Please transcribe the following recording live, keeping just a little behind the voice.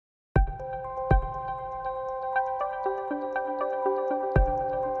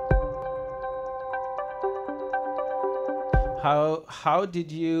how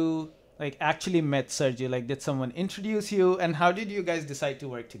did you like actually met Sergio? Like, did someone introduce you, and how did you guys decide to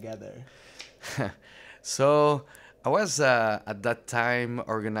work together? So I was at that time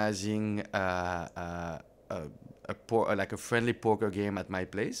organizing like a friendly poker game at my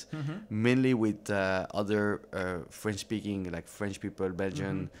place, Mm-hmm. mainly with other French-speaking, like French people, Mm-hmm.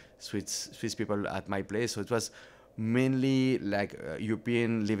 Belgian, Swiss people at my place. So it was mainly like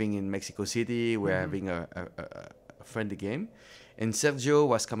European living in Mexico City. We're Mm-hmm. having a friendly game, and Sergio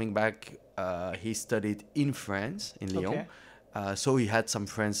was coming back. He studied in France, in Lyon, Okay. so he had some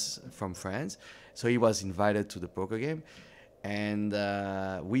friends from France. So he was invited to the poker game, and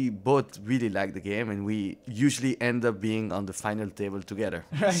we both really liked the game, and we usually end up being on the final table together.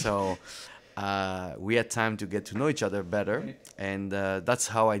 Right. So we had time to get to know each other better, Right. and that's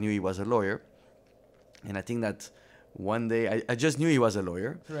how I knew he was a lawyer. And I think that one day I just knew he was a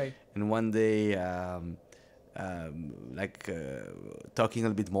lawyer, Right. and one day talking a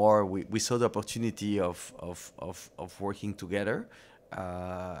little bit more, we saw the opportunity of working together,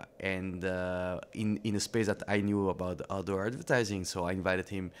 and in a space that I knew about outdoor advertising. So I invited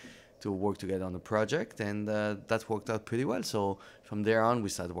him to work together on a project, and that worked out pretty well. So from there on, we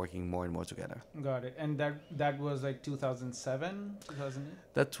started working more and more together. Got it. And that was like 2007, 2008?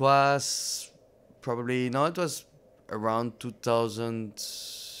 That was probably, no, it was around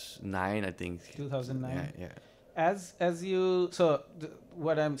 2009, I think. 2009. Yeah. As you so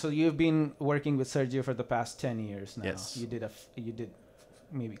what I'm so you've been working with Sergio for the past 10 years now. Yes. You did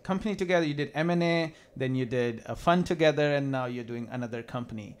maybe company together, you did M&A, then you did a fund together, and now you're doing another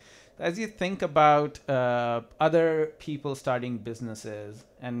company. As you think about other people starting businesses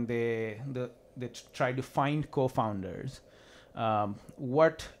and they try to find co-founders,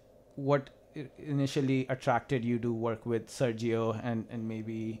 what initially attracted you to work with Sergio, and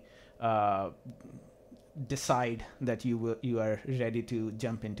maybe decide that you are ready to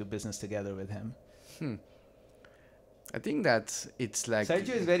jump into business together with him? Hmm. I think that it's like,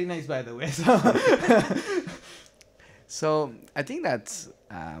 Sergio is very nice, by the way. So so I think that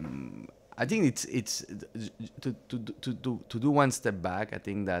I think it's to do one step back. I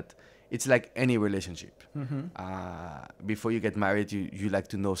think that it's like any relationship. Mhm. Before you get married, you like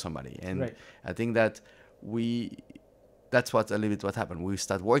to know somebody, and Right. I think that that's what a little bit what happened. We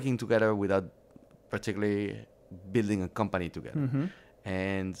start working together without particularly building a company together. Mhm.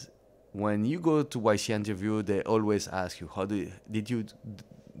 And when you go to YC interview, they always ask you, did you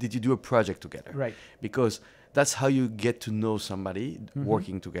do a project together? Right. Because that's how you get to know somebody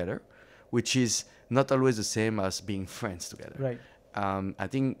working together, which is not always the same as being friends together. Right. I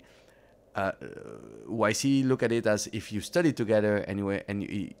think YC look at it as if you study together anyway, and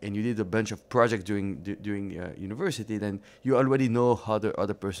you did a bunch of projects during university, then you already know how the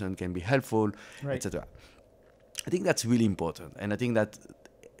other person can be helpful, Right. etc. I think that's really important, and I think that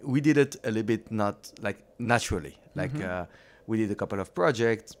we did it a little bit not like naturally. Like we did a couple of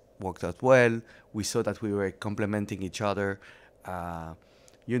projects, worked out well. We saw that we were complementing each other.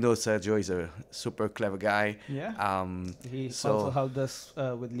 Sergio is a super clever guy. Yeah. He so also helped us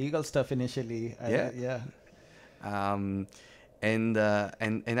with legal stuff initially. Yeah. Yeah. And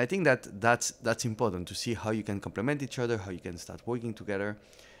I think that's important to see how you can complement each other, how you can start working together,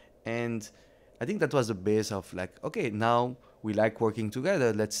 and I think that was the base of like, okay, now we like working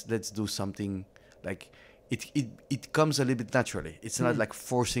together. Let's do something like it comes a little bit naturally. It's not like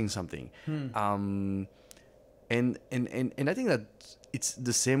forcing something. And I think that it's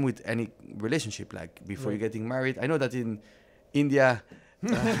the same with any relationship. Like before you're getting married, I know that in India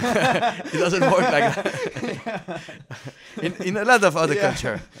it doesn't work like that. in a lot of other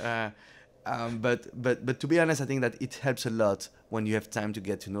culture. But to be honest, I think that it helps a lot when you have time to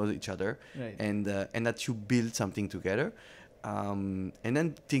get to know each other, Right. and that you build something together, and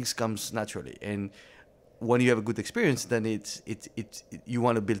then things comes naturally. And when you have a good experience, then you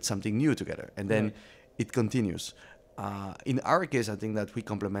want to build something new together, and then Right. it continues. In our case, I think that we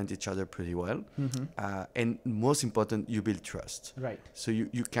complement each other pretty well, and most important, you build trust. Right. So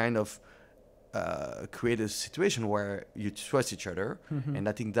you kind of create a situation where you trust each other, and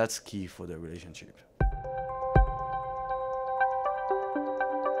I think that's key for the relationship.